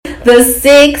The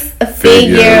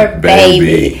six-figure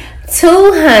baby.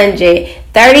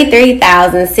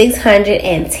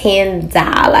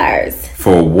 $233,610.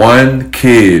 For one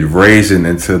kid raising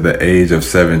until the age of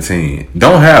 17.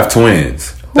 Don't have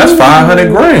twins. That's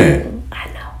 $500,000. I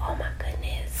know. Oh my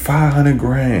goodness.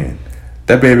 $500,000.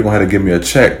 That baby gonna have to give me a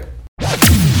check.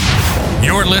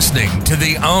 You're listening to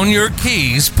the Own Your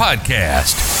Keys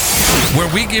podcast,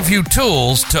 where we give you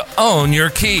tools to own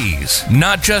your keys.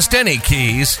 Not just any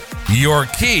keys, your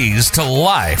keys to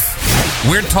life.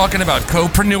 We're talking about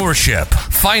copreneurship,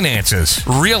 finances,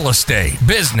 real estate,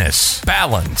 business,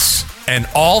 balance, and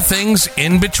all things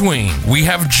in between. We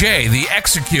have Jay, the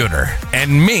executor,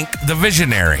 and Mink, the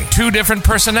visionary. Two different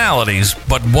personalities,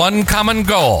 but one common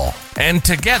goal. And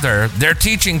together, they're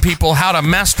teaching people how to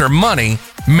master money,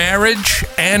 marriage,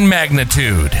 and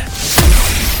magnitude.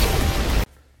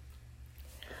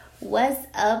 What's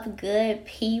up, good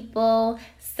people?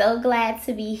 So glad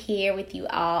to be here with you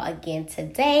all again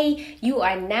today. You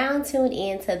are now tuned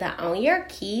in to the Own Your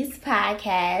Keys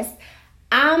podcast.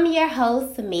 I'm your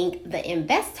host, Mink, the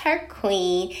Investor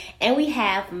Queen, and we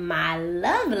have my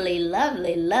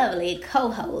lovely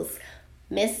co-host,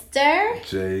 Mr.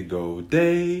 Jay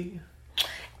Goday.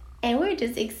 And we're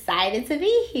just excited to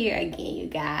be here again, you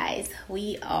guys.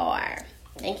 We are.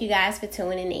 Thank you guys for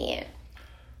tuning in.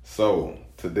 So,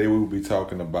 today we will be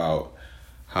talking about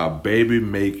how baby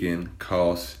making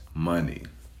costs money.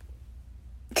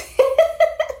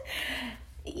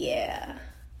 Yeah.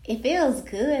 It feels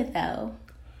good, though.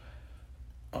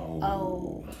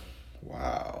 Oh.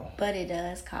 Wow. But it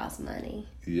does cost money.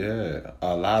 Yeah,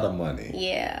 a lot of money.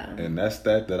 Yeah. And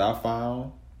that I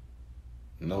found?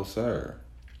 No, sir.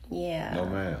 Yeah. No,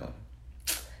 ma'am.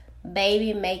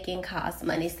 Baby making costs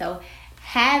money. So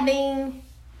having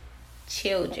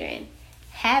children,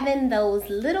 having those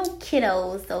little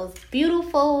kiddos, those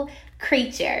beautiful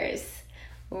creatures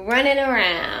running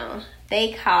around,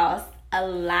 they cost a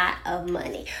lot of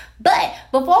money. But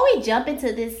before we jump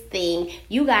into this thing,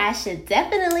 you guys should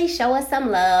definitely show us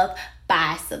some love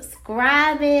by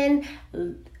subscribing,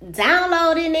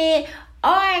 downloading it,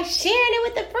 or sharing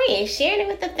it with a friend, sharing it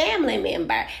with a family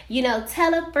member. You know,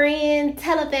 tell a friend,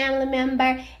 tell a family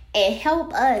member, and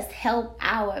help us help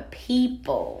our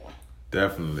people.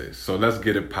 Definitely. So let's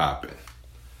get it popping.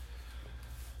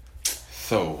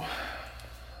 So,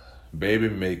 baby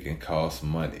making costs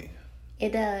money.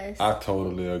 It does. I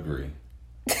totally agree.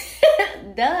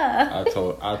 Duh.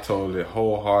 I told it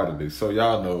wholeheartedly. So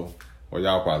y'all know, well,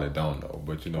 y'all probably don't know,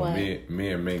 but you know, What?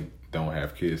 me and Mink don't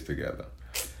have kids together.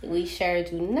 We sure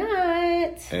do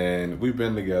not. And we've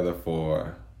been together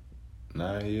for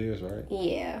 9 years, right?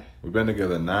 Yeah. We've been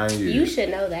together 9 years. You should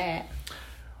know that.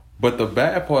 But the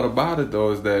bad part about it,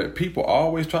 though, is that people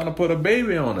always trying to put a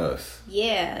baby on us.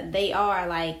 Yeah, they are.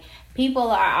 Like, people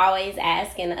are always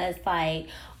asking us, like,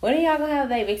 when are y'all gonna have a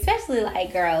baby? Especially,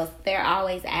 like, girls. They're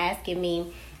always asking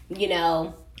me, you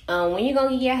know, when you gonna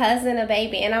get your husband a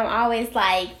baby? And I'm always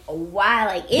like, why?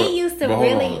 Like, it used to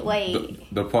really,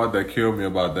 wait. The part that killed me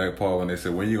about that part when they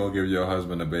said, when you gonna give your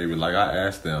husband a baby? Like, I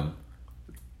asked them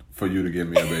for you to give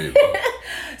me a baby.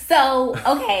 So,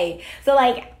 okay. So,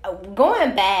 like,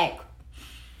 going back,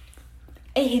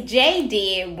 Jay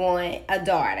did want a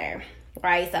daughter,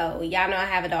 right? So, y'all know I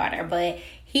have a daughter, but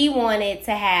he wanted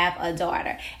to have a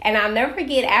daughter. And I'll never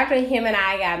forget, after him and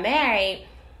I got married,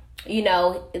 you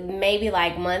know, maybe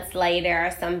like months later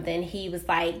or something, he was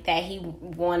like that he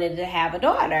wanted to have a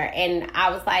daughter. And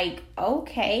I was like,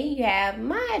 okay, you have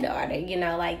my daughter, you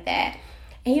know, like that.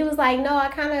 And he was like, no, I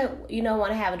kind of, you know,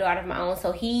 want to have a daughter of my own.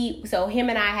 So him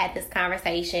and I had this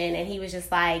conversation, and he was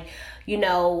just like, you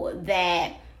know,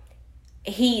 that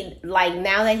he, like,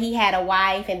 now that he had a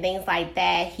wife and things like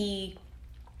that, he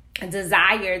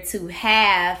desired to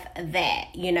have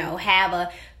that, you know,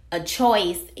 have a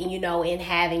choice, you know, in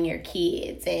having your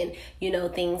kids and, you know,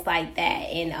 things like that.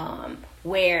 And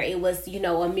where it was, you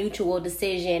know, a mutual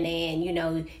decision, and, you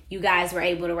know, you guys were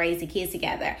able to raise the kids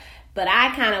together. But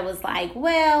I kind of was like,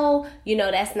 well, you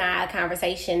know, that's not a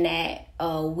conversation that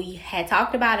we had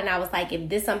talked about. And I was like, if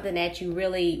this is something that you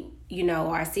really, you know,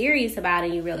 are serious about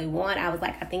and you really want, I was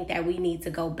like, I think that we need to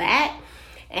go back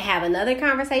and have another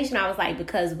conversation. I was like,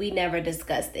 because we never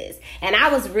discussed this. And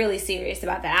I was really serious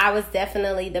about that. I was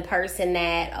definitely the person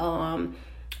that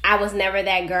I was never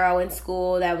that girl in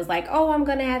school that was like, oh, I'm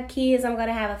going to have kids, I'm going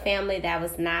to have a family. That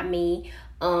was not me.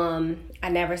 I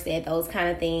never said those kind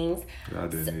of things. I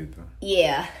didn't either.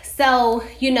 Yeah. So,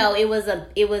 you know, it was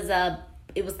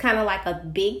kind of like a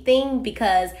big thing,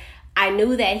 because I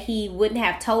knew that he wouldn't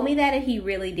have told me that if he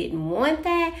really didn't want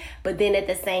that. But then at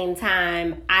the same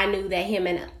time, I knew that him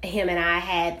and I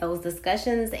had those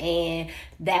discussions, and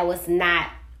that was not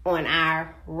on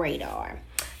our radar.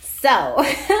 So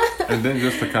and then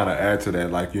just to kind of add to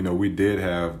that, like, you know, we did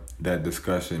have that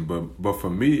discussion, but for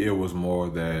me it was more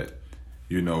that,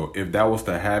 you know, if that was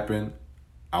to happen,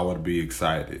 I would be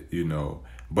excited, you know.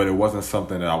 But it wasn't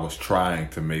something that I was trying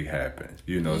to make happen,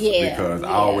 you know, because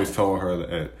I always told her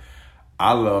that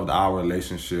I loved our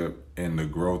relationship and the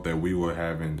growth that we were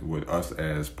having with us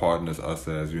as partners, us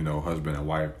as, you know, husband and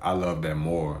wife. I loved that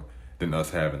more than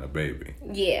us having a baby.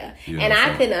 Yeah. You know and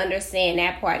I couldn't understand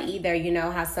that part either, you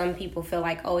know, how some people feel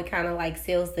like, oh, it kind of like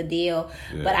seals the deal.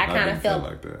 Yeah, but I kind of feel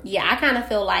like that. Yeah, I kind of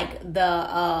feel like the,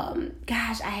 I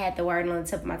had the word on the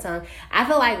tip of my tongue. I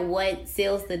feel like what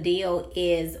seals the deal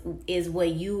is what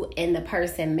you and the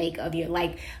person make of your,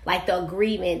 like the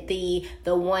agreement, the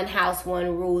one house,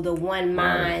 one rule, the one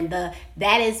mind, that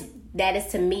is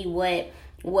to me what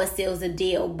seals the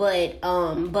deal. But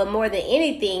more than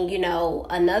anything, you know,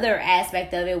 another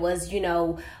aspect of it was, you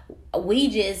know,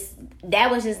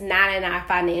 that was just not in our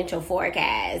financial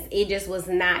forecast. It just was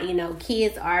not, you know,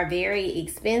 kids are very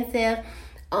expensive.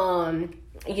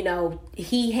 You know,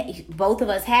 both of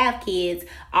us have kids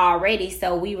already,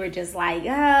 so we were just like,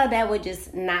 that would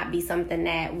just not be something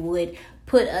that would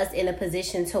put us in a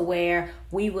position to where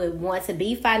we would want to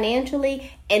be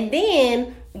financially. And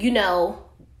then, you know,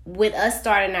 with us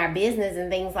starting our business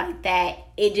and things like that,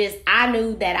 I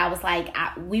knew that I was like,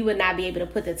 we would not be able to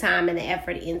put the time and the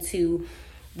effort into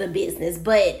the business.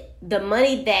 But the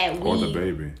money that or the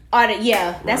baby,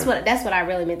 that's what I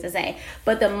really meant to say.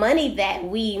 But the money that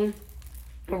we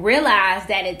realized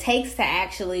that it takes to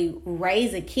actually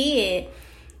raise a kid,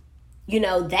 you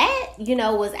know, that, you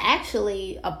know, was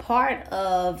actually a part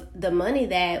of the money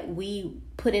that we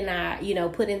put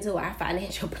into our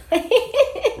financial plan.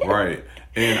 Right.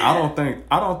 And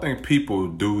I don't think people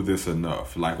do this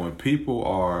enough. Like, when people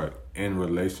are in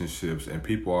relationships and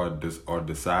people are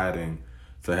deciding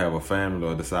to have a family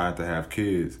or decide to have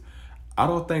kids, I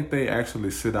don't think they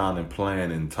actually sit down and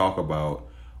plan and talk about,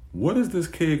 what is this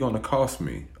kid going to cost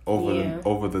me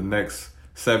over the next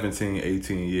 17,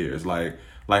 18 years? Like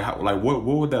what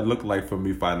would that look like for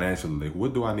me financially?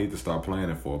 What do I need to start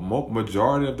planning for?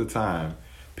 Majority of the time,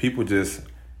 people just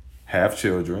have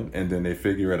children and then they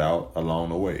figure it out along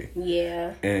the way.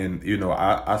 Yeah. And, you know,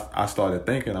 I started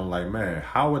thinking, I'm like, man,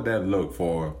 how would that look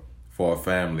for a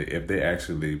family if they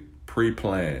actually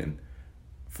pre-plan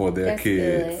for their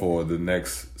kid for the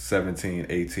next 17,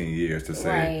 18 years to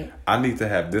say, I need to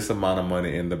have this amount of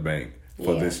money in the bank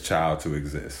for this child to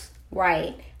exist.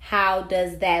 Right. How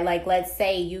does that, like, let's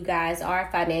say you guys are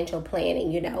financial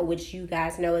planning, you know, which you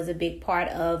guys know is a big part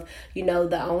of, you know,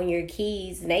 the Own Your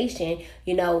Keys Nation.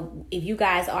 You know, if you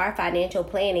guys are financial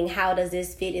planning, how does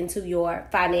this fit into your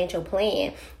financial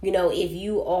plan? You know, if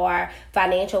you are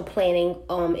financial planning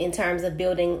in terms of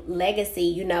building legacy,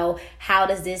 you know, how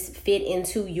does this fit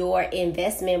into your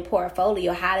investment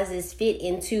portfolio? How does this fit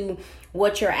into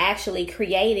what you're actually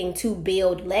creating to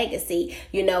build legacy?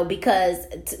 You know, because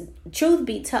truth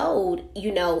be told,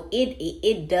 you know,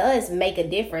 it does make a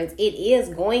difference. It is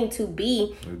going to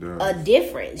be a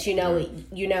difference. You know,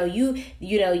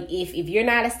 if you're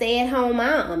not a stay-at-home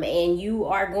mom and you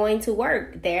are going to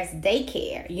work, there's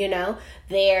daycare. You know,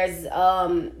 there's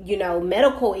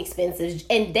medical expenses,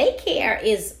 and daycare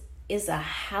is a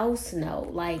house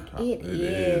note. Like it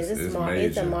is.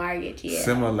 It's a mortgage. Yeah.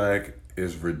 Similac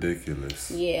is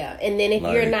ridiculous. Yeah. And then if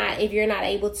you're not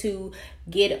able to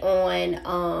get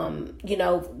on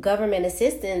government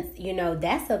assistance, you know,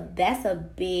 that's a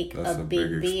big bill.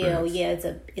 Expense. Yeah,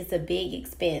 it's a big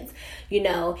expense, you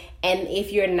know. And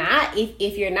if you're not a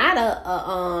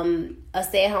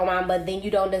stay-at-home mom, but then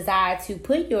you don't desire to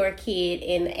put your kid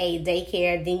in a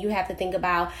daycare, then you have to think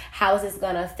about how is this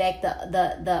going to affect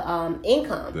the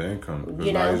income. The income.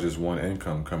 Because now it's just one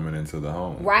income coming into the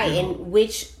home. Right, you know? And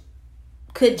which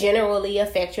could generally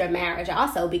affect your marriage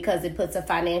also, because it puts a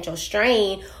financial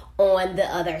strain on the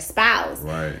other spouse.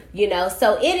 Right. You know,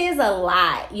 so it is a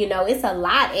lot. You know, it's a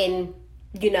lot. And,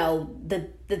 you know, the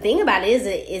thing about it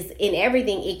is in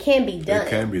everything, it can be done. It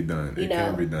can be done.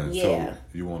 Can be done. Yeah. So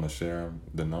you want to share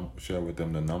with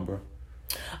them the number?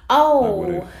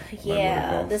 Oh, the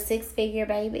 6-figure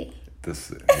baby.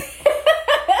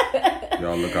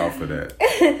 Y'all look out for that.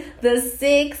 The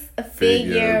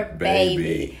 6-figure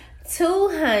baby.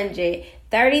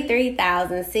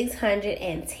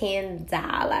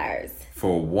 $233,610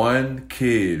 for one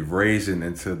kid raising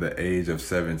until the age of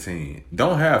 17.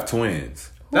 Don't have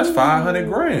twins. That's $500,000. I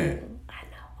know.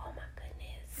 Oh my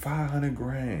goodness.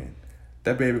 $500,000.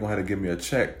 that baby gonna have to give me a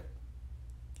check.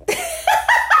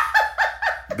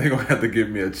 They gonna have to give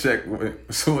me a check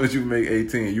as soon as you make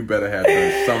 18. You better have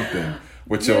done something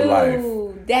with your life.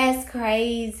 That's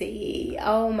crazy.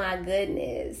 Oh my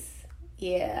goodness.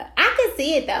 Yeah, I could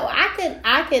see it though.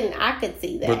 I could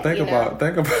see that. But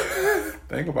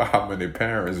think about how many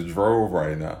parents drove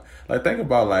right now. Like think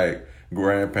about like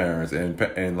grandparents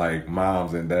and like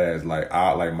moms and dads like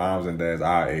moms and dads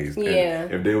our age. Yeah.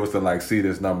 And if they was to like see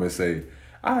this number and say,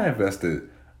 I invested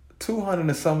 $200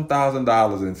 and some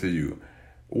 $1,000 into you.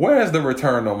 Where's the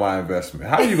return on my investment?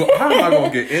 How am I gonna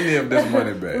get any of this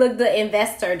money back? Look, the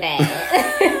investor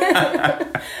dad.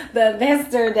 The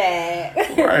investor dad.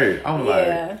 Right. I'm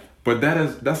like, but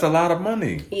that's a lot of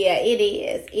money. Yeah, it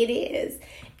is. It is.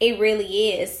 It really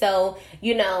is. So,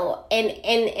 you know, and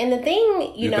the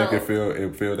thing, you know, think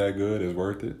it feel that good? Is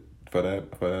worth it for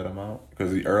that amount?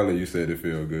 Because earlier you said it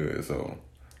feel good, so.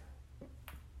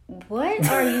 What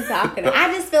are you talking about?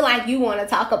 I just feel like you want to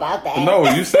talk about that. No,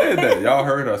 you said that. Y'all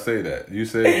heard her say that. You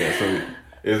said that. So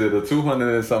is it a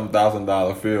 $200 and some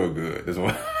 $1,000 feel good? Is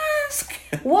what.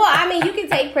 Well, I mean, you can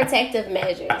take protective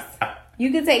measures.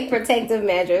 You can take protective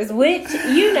measures, which,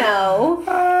 you know,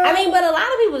 I mean, but a lot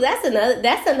of people, that's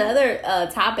another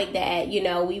topic that, you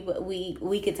know,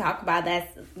 we could talk about. That's,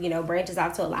 you know, branches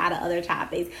off to a lot of other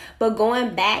topics. But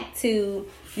going back to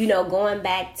the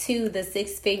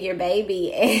 6-figure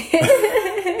baby,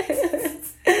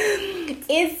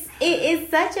 it's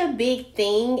such a big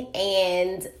thing,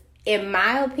 and in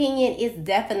my opinion, it's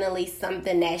definitely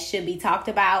something that should be talked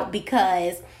about,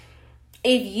 because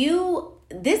if you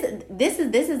this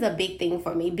is a big thing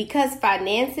for me, because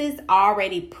finances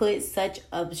already put such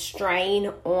a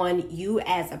strain on you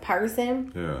as a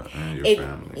person. Yeah, and your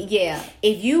family. Yeah.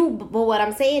 But what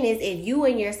I'm saying is, if you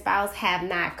and your spouse have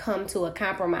not come to a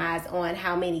compromise on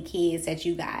how many kids that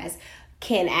you guys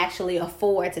can actually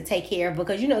afford to take care of,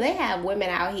 because, you know, they have women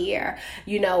out here,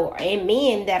 you know, and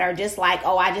men that are just like,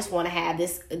 oh, I just want to have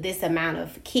this amount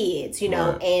of kids, you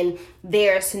know, right. And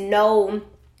there's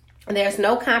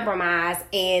no compromise,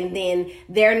 and then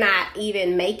they're not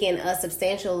even making a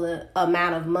substantial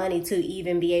amount of money to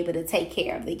even be able to take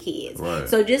care of the kids. Right.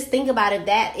 So just think about if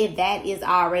that is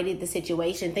already the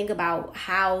situation, think about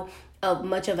how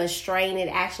much of a strain it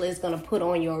actually is going to put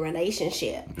on your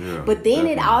relationship. Yeah, but then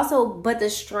definitely. But the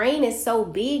strain is so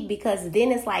big, because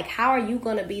then it's like, how are you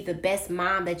going to be the best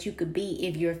mom that you could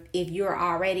be if you're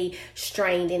already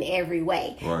strained in every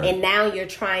way? Right. And now you're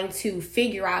trying to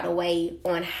figure out a way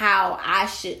on how I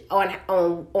should,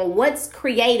 on what's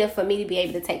creative for me to be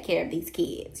able to take care of these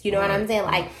kids. You know what I'm saying?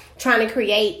 Like trying to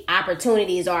create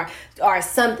opportunities or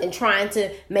something, trying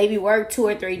to maybe work 2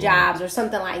 or 3 jobs or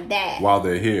something like that while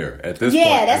they're here. At this point,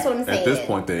 that's what I'm saying. At this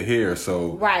point, they're here,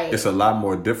 so right. It's a lot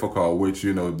more difficult. Which,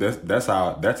 you know, that's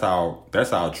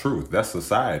our truth. That's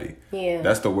society. Yeah,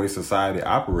 that's the way society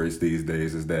operates these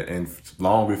days. Is that, and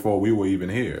long before we were even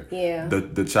here, yeah,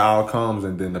 the child comes,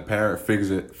 and then the parent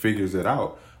figures it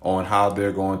out on how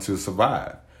they're going to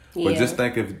survive. Yeah. But just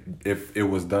think if it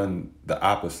was done the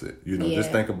opposite. You know,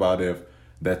 just think about if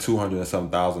that $200 and some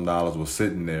 $1,000 was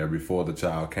sitting there before the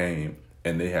child came.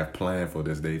 And they have planned for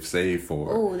this. They've saved for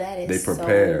it. Oh, that is they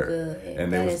prepared. So good.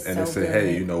 And they said,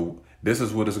 hey, you know, this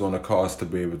is what it's going to cost to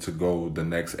be able to go the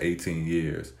next 18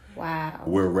 years. Wow.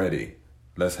 We're ready.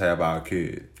 Let's have our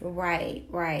kid. Right.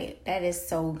 That is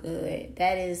so good.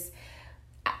 That is,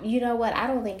 you know what? I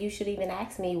don't think you should even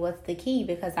ask me what's the key,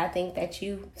 because I think that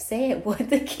you said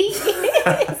what the key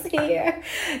is here.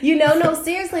 You know, no,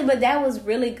 seriously, but that was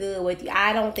really good with you.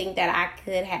 I don't think that I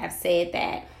could have said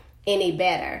that any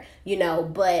better, you know,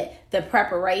 but the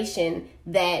preparation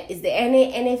that is there, and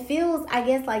it feels, I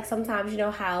guess, like sometimes, you know,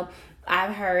 how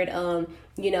I've heard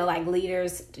you know, like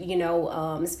leaders, you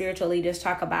know, spiritual leaders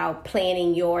talk about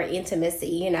planning your intimacy,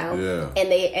 you know,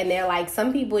 and they're like,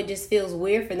 some people, it just feels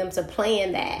weird for them to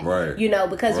plan that, right? You know,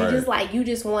 because you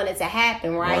just want it to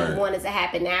happen, right? You want it to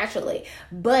happen naturally,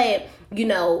 but you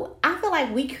know, I feel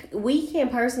like we can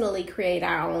personally create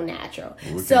our own natural.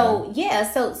 So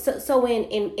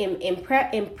in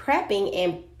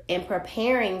prepping and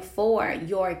preparing for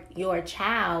your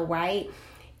child, right,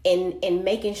 and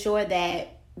making sure that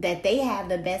they have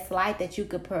the best life that you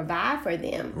could provide for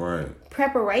them. Right.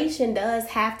 Preparation does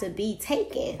have to be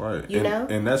taken. Right. You know?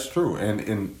 And that's true.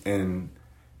 And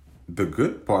the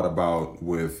good part about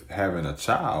with having a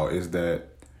child is that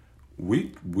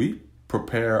we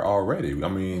prepare already. I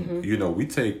mean, you know, we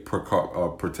take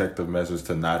protective measures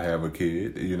to not have a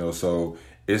kid, you know, so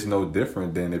it's no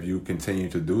different than if you continue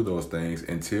to do those things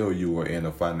until you are in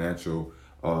a financial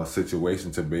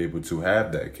situation to be able to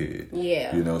have that kid.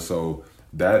 Yeah. You know, so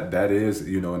that is,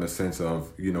 in a sense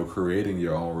of, creating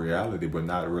your own reality, but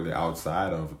not really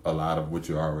outside of a lot of what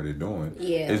you're already doing.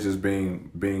 Yeah. It's just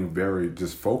being very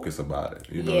just focused about it.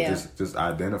 Just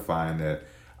identifying that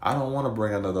I don't want to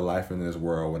bring another life in this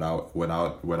world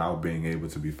without being able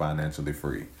to be financially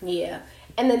free. Yeah.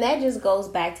 And then that just goes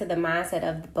back to the mindset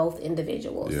of both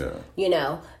individuals. Yeah.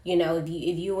 If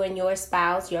you and your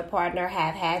spouse, your partner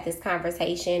have had this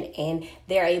conversation and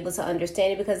they're able to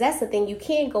understand it, because that's the thing, you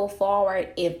can't go forward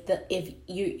if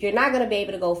you're not going to be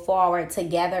able to go forward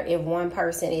together if one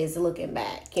person is looking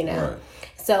back, Right.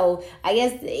 So I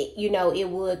guess, it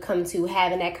would come to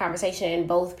having that conversation and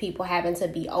both people having to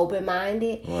be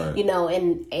open-minded, right.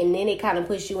 And then it kind of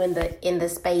puts you in the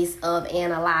space of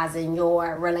analyzing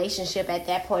your relationship at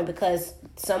that point, because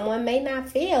someone may not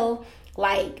feel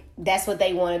like that's what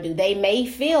they want to do. They may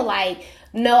feel like,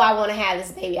 no, I want to have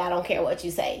this baby. I don't care what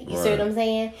you say. You see what I'm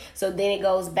saying? So then it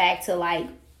goes back to like,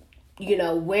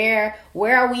 where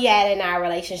are we at in our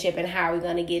relationship and how are we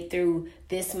going to get through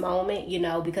this moment,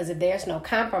 because if there's no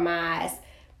compromise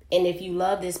and if you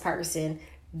love this person,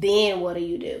 then what do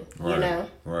you do? Right.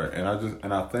 Right.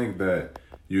 And I think that,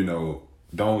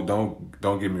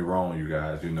 don't get me wrong, you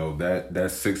guys, that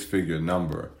 6-figure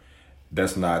number,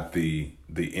 that's not the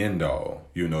end all.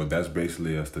 That's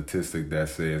basically a statistic that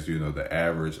says, the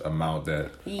average amount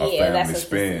that a family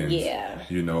spends,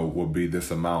 will be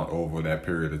this amount over that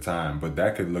period of time. But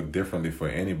that could look differently for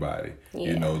anybody.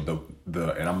 Yeah. And I'm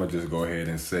gonna just go ahead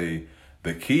and say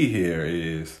the key here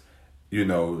is,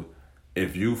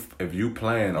 if you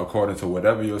plan according to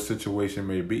whatever your situation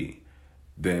may be,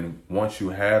 then once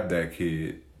you have that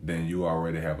kid, then you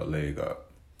already have a leg up.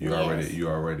 You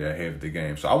already ahead of the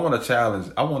game. So I want to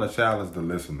challenge the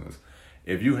listeners.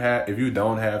 If you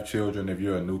don't have children, if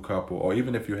you're a new couple, or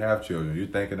even if you have children, you're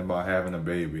thinking about having a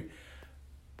baby,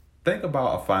 think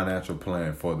about a financial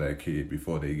plan for that kid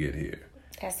before they get here.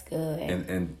 That's good.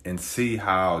 And see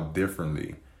how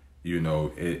differently,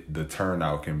 the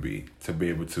turnout can be, to be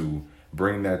able to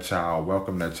bring that child,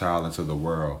 welcome that child into the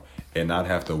world, and not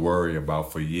have to worry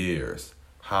about for years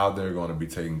how they're going to be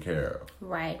taken care of.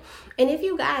 Right. And if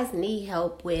you guys need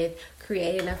help with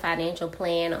creating a financial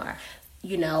plan, or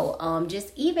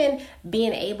just even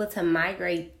being able to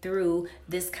migrate through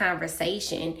this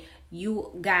conversation,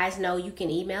 you guys know you can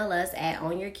email us at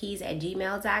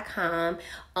onyourkeys@gmail.com.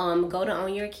 Go to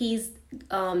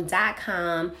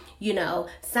onyourkeys.com,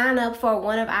 sign up for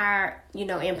one of our,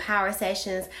 Empower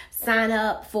sessions, sign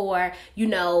up for,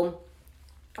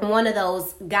 one of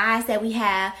those guys that we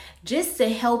have just to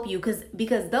help you,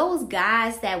 because those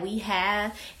guys that we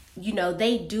have,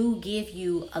 they do give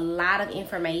you a lot of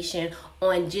information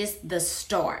on just the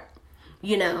start,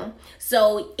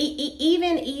 so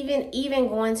even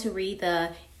going to read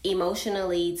the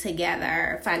Emotionally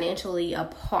Together, Financially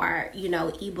Apart,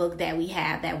 ebook that we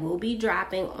have that will be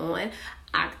dropping on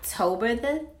October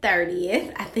the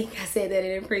 30th. I think I said that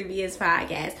in a previous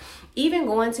podcast. Even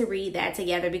going to read that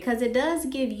together, because it does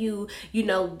give you,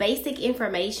 basic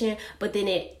information, but then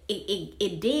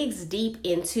it digs deep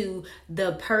into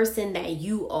the person that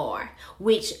you are,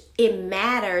 which it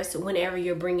matters whenever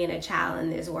you're bringing a child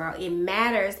in this world. It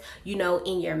matters,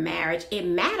 in your marriage. It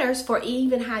matters for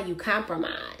even how you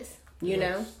compromise,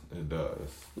 Yes, it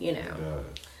does. It does.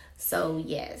 So,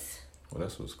 yes. Well,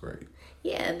 this was great.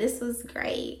 Yeah, this was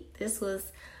great. This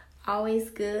was always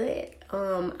good.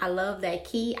 I love that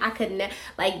key. I could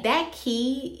that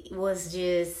key was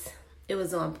just, it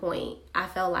was on point. I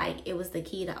felt like it was the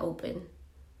key to open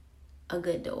a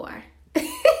good door.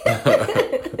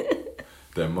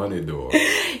 That money door.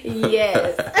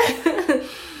 Yes.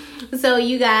 So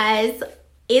you guys,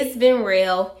 it's been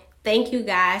real. Thank you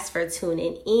guys for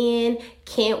tuning in.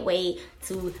 Can't wait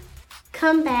to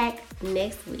come back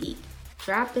next week,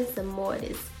 dropping some more of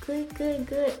this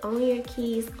good on your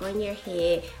keys, on your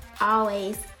head.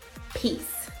 Always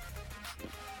peace.